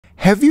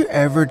Have you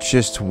ever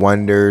just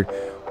wondered,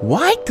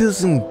 why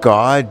doesn't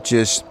God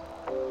just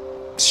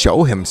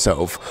show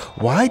himself?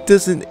 Why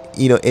doesn't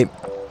he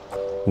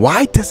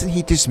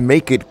just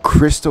make it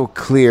crystal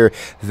clear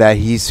that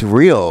he's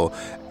real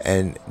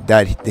and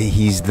that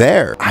he's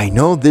there? I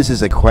know this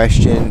is a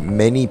question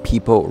many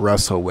people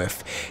wrestle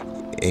with,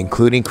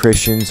 including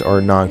Christians or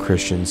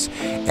non-Christians,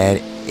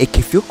 and it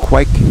can feel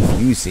quite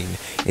confusing,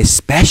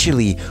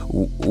 especially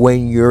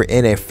when you're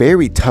in a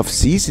very tough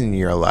season in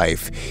your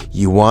life.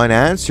 You want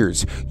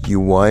answers,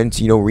 you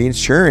want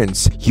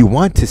reassurance, you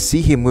want to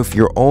see him with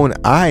your own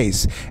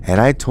eyes,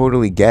 and I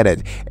totally get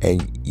it,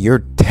 and you're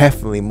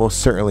definitely most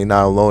certainly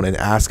not alone in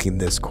asking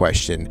this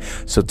question.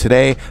 So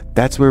today,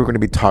 that's what we're going to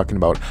be talking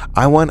about.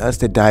 I want us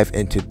to dive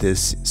into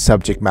this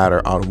subject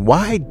matter on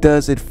why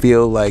does it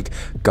feel like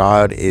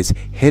God is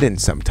hidden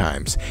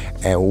sometimes,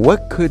 and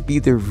what could be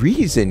the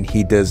reason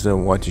he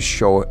doesn't want to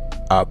show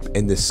up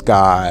in the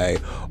sky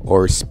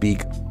or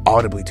speak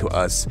audibly to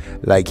us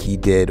like he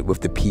did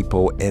with the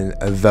people in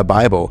the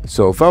Bible.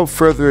 So without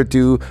further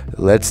ado,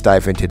 let's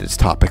dive into this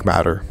topic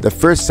matter. The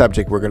first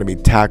subject we're going to be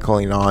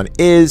tackling on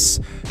is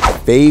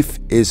faith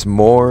is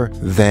more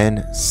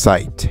than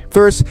sight.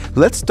 First,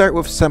 let's start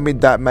with something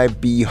that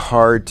might be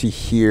hard to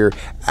hear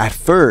at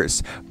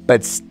first,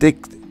 but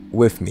stick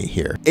with me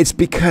here. It's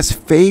because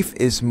faith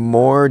is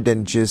more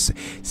than just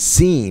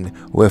seen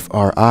with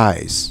our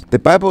eyes. The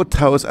Bible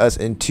tells us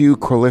in 2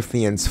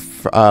 Corinthians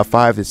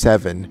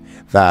 5-7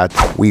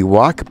 that we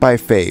walk by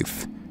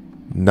faith,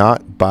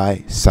 not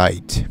by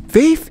sight.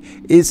 Faith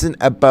isn't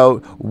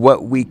about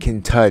what we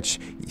can touch,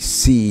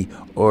 see,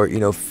 or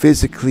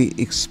physically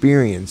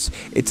experience.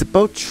 It's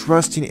about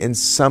trusting in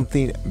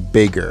something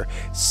bigger,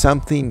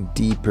 something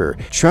deeper.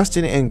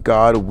 Trusting in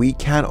God we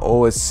can't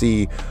always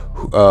see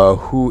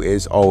who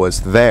is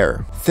always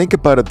there. Think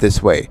about it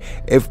this way: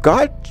 if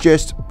God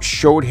just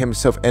showed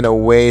himself in a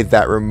way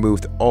that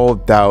removed all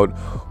doubt,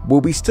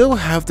 will we still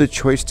have the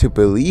choice to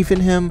believe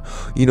in him,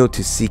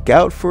 to seek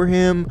out for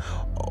him,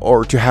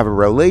 or to have a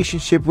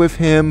relationship with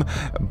him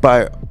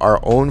by our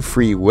own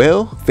free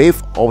will?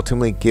 Faith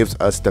ultimately gives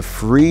us the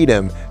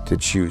freedom to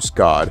choose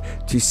God,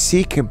 to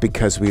seek him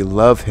because we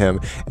love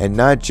him and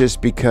not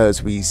just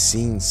because we've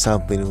seen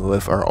something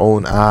with our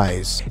own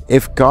eyes.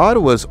 If God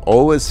was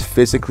always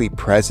physically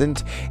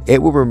present, it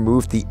will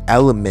remove the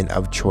element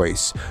of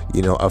choice,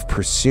 of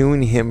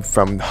pursuing him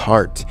from the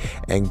heart.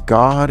 And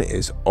God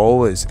is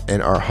always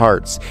in our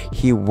hearts.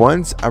 He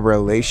wants a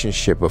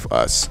relationship with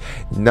us,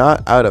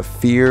 not out of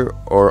fear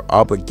or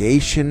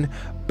obligation,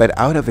 but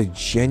out of a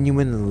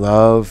genuine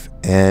love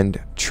and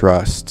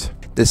trust.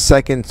 The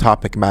second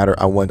topic matter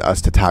I want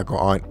us to tackle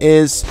on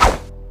is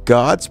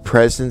God's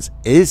presence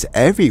is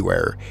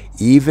everywhere,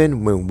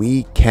 even when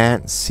we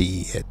can't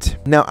see it.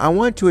 Now, I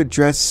want to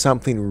address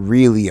something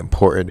really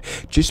important.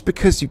 Just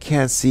because you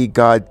can't see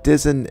God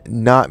doesn't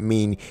not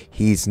mean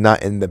he's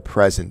not in the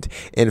present.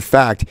 In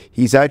fact,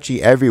 he's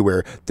actually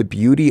everywhere. The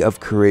beauty of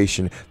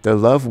creation, the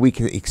love we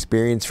can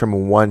experience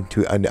from one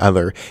to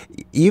another,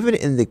 even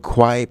in the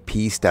quiet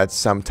peace that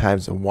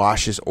sometimes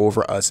washes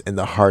over us in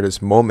the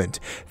hardest moment.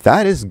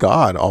 That is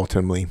God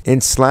ultimately.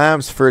 In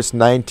Psalms verse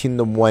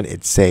 19:1,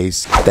 it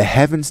says, "The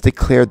heavens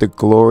declare the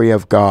glory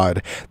of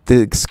God.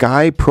 The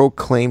sky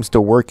proclaims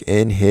the work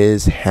in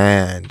his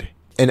hand."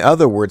 In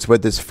other words,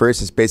 what this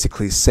verse is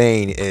basically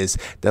saying is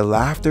the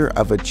laughter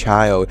of a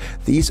child.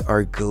 These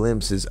are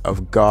glimpses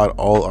of God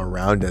all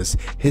around us.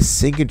 His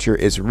signature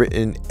is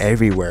written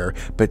everywhere,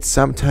 but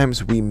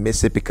sometimes we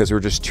miss it because we're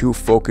just too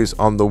focused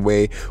on the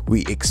way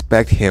we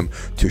expect him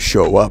to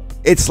show up.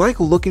 It's like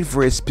looking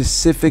for a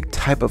specific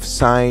type of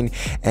sign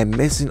and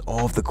missing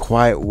all of the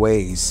quiet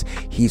ways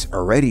he's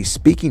already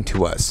speaking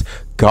to us.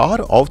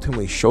 God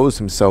ultimately shows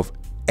himself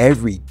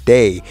every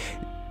day.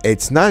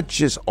 It's not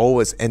just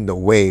always in the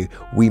way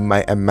we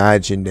might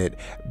imagine it,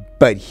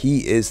 but he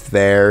is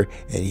there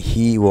and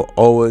he will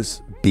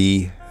always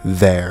be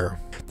there.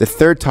 The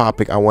third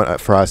topic I want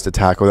for us to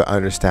tackle to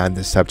understand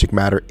this subject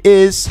matter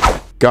is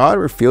God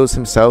reveals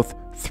himself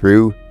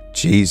through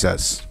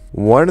Jesus.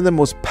 One of the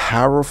most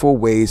powerful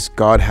ways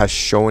God has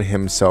shown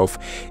himself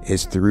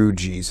is through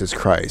Jesus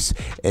Christ.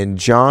 In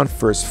John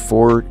verse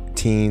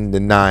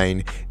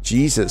 14:9,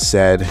 Jesus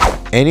said,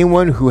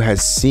 "Anyone who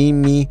has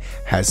seen me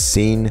has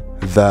seen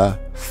the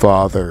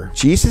Father."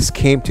 Jesus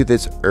came to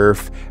this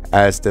earth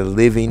as the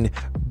living,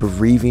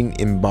 breathing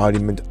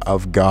embodiment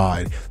of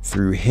God.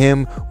 Through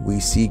him,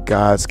 we see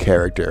God's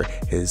character,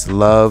 his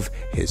love,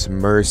 his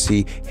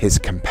mercy, his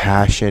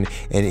compassion,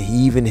 and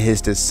even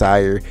his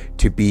desire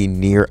to be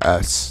near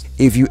us.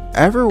 If you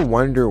ever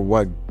wonder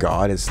what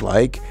God is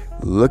like,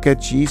 look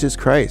at Jesus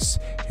Christ.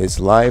 His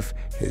life,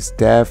 his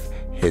death,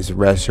 his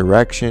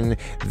resurrection,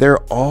 they're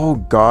all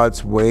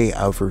God's way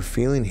of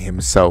revealing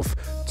himself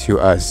to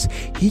us.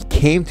 He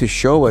came to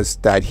show us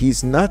that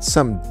he's not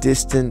some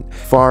distant,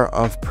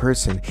 far-off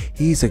person.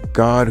 He's a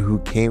God who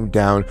came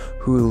down,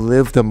 who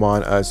lived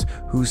among us,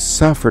 who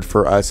suffered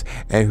for us,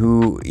 and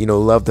who,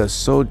 loved us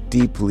so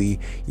deeply.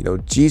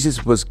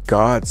 Jesus was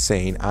God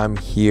saying, "I'm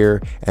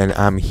here and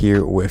I'm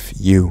here with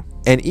you."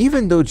 And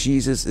even though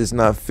Jesus is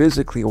not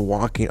physically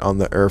walking on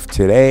the earth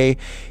today,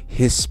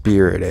 his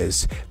spirit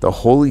is. The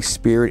Holy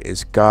Spirit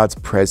is God's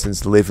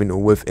presence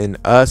living within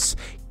us,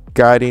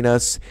 guiding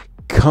us,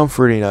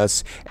 comforting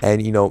us,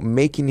 and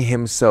making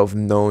himself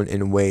known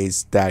in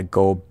ways that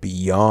go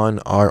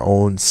beyond our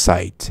own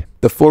sight.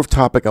 The fourth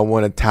topic I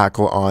want to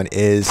tackle on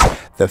is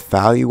the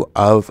value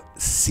of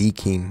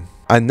seeking.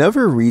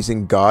 Another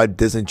reason God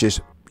doesn't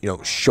just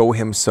show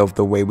himself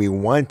the way we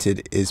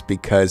wanted is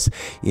because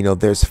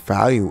there's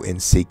value in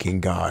seeking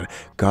God.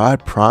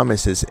 God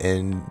promises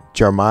in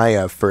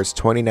Jeremiah verse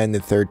 29 to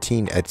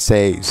 13, it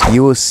says,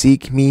 "You will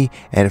seek me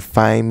and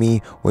find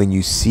me when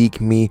you seek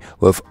me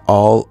with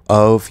all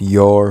of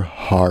your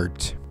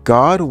heart."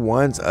 God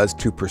wants us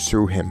to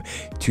pursue him,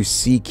 to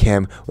seek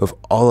him with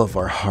all of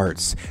our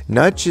hearts,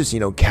 not just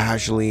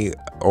casually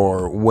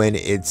or when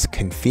it's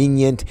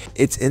convenient.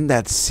 It's in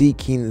that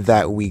seeking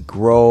that we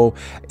grow,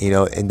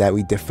 and that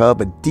we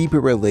develop a deeper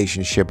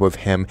relationship with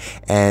him.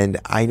 And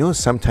I know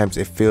sometimes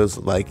it feels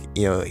like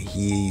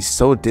he's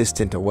so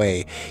distant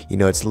away.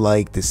 It's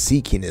like the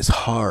seeking is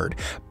hard,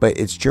 but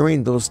it's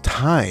during those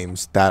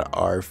times that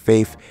our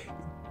faith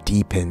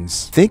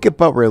deepens. Think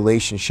about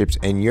relationships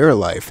in your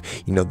life.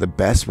 The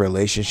best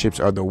relationships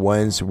are the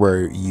ones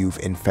where you've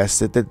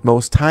invested the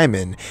most time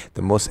in,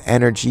 the most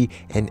energy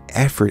and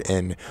effort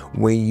in.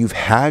 When you've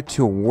had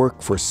to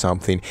work for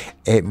something,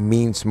 it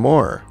means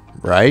more,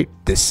 right?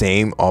 The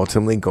same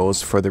ultimately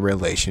goes for the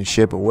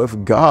relationship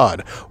with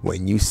God.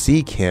 When you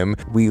seek him,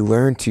 we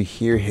learn to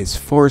hear his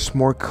voice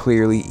more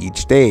clearly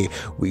each day.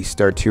 We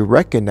start to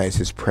recognize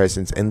his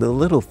presence in the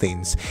little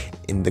things,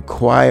 in the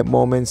quiet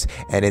moments,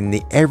 and in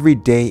the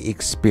everyday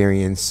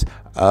experience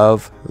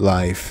of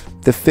life.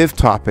 The fifth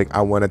topic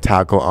I want to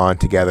tackle on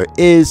together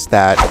is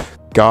that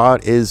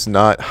God is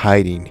not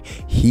hiding.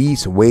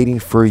 He's waiting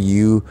for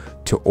you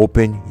to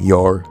open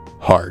your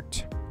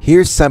heart.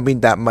 Here's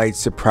something that might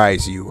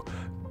surprise you.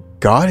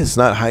 God is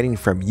not hiding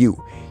from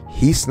you.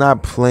 He's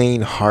not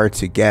playing hard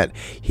to get.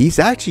 He's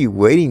actually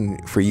waiting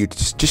for you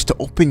just to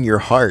open your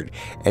heart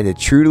and to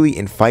truly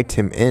invite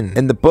him in.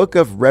 In the book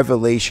of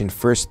Revelation,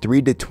 verse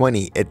 3 to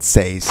 20, it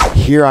says,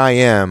 "Here I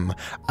am.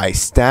 I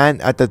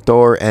stand at the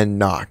door and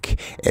knock.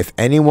 If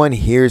anyone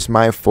hears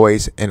my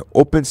voice and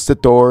opens the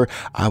door,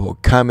 I will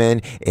come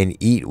in and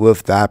eat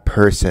with that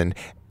person,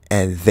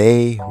 and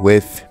they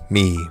with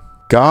me."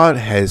 God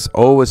has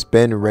always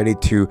been ready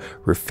to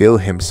reveal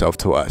himself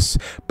to us,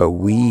 but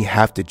we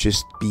have to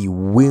just be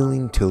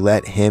willing to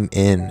let him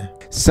in.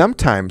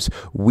 Sometimes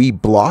we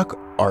block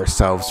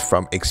ourselves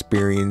from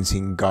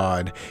experiencing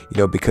God,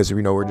 because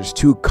we're just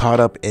too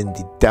caught up in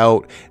the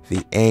doubt,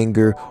 the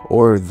anger,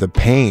 or the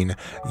pain.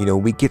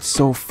 We get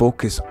so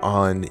focused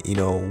on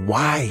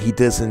why he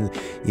doesn't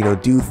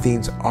do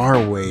things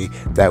our way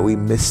that we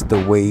miss the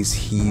ways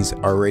he's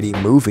already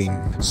moving.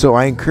 So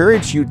I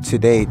encourage you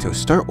today to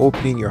start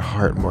opening your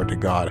heart more to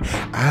God.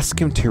 Ask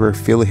him to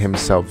reveal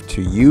himself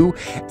to you,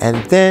 and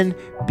then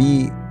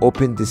be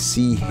open to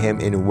see him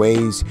in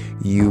ways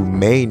you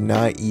may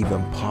not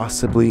even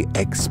possibly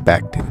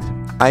expect it.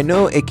 I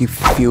know it can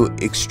feel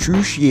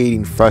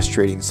excruciating,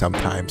 frustrating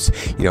sometimes,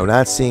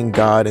 not seeing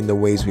God in the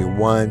ways we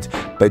want,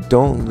 but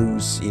don't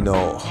lose,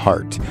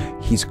 heart.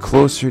 He's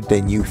closer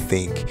than you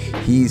think.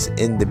 He's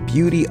in the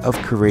beauty of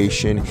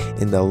creation,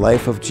 in the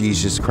life of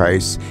Jesus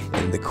Christ,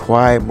 in the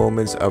quiet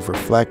moments of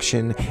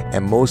reflection,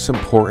 and most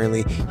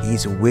importantly,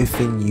 he's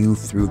within you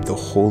through the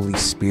Holy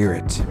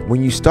Spirit.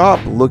 When you stop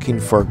looking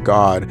for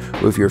God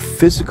with your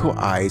physical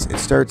eyes and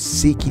start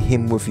seeking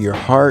him with your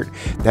heart,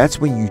 that's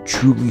when you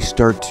truly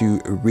start to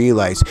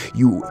realize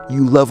you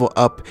level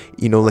up,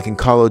 like in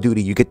Call of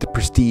Duty, you get the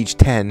prestige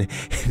 10,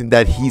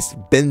 that he's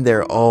been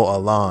there all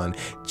along,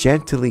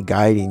 gently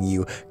guiding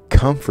you,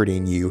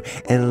 comforting you,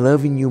 and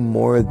loving you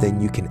more than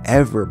you can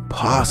ever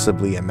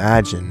possibly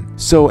imagine.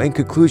 So in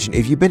conclusion,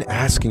 if you've been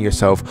asking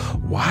yourself,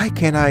 why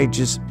can't I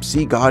just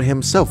see God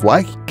himself?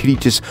 Why could he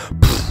just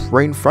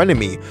right in front of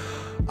me?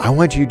 I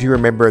want you to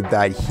remember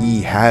that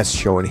he has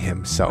shown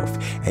himself,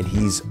 and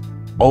he's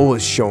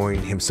always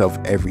showing himself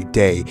every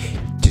day.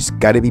 Just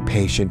got to be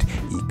patient.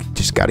 You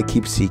just got to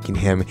keep seeking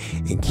him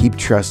and keep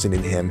trusting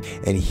in him,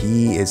 and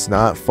he is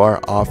not far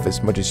off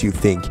as much as you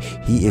think.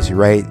 He is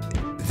right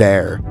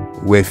there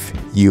with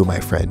you, my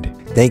friend.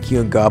 Thank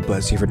you, and God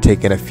bless you for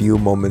taking a few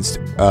moments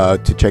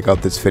to check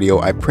out this video.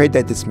 I pray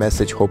that this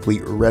message hopefully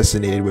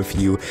resonated with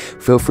you.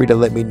 Feel free to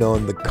let me know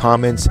in the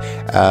comments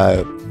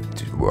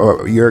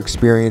or your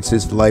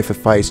experiences, life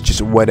advice,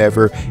 just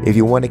whatever. If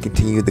you want to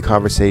continue the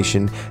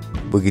conversation,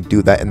 we could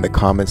do that in the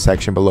comment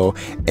section below.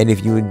 And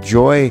if you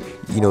enjoy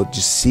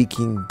just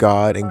seeking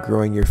God and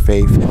growing your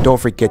faith, don't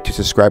forget to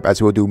subscribe,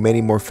 as we'll do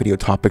many more video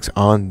topics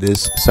on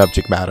this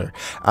subject matter.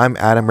 I'm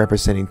Adam,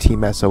 representing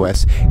Team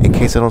SOS. In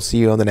case I don't see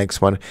you on the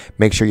next one,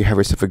 make sure you have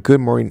yourself a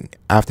good morning,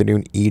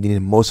 afternoon, evening,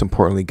 and most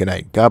importantly, good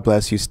night. God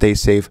bless you. Stay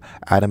safe.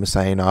 Adam is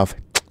signing off.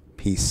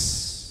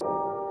 Peace.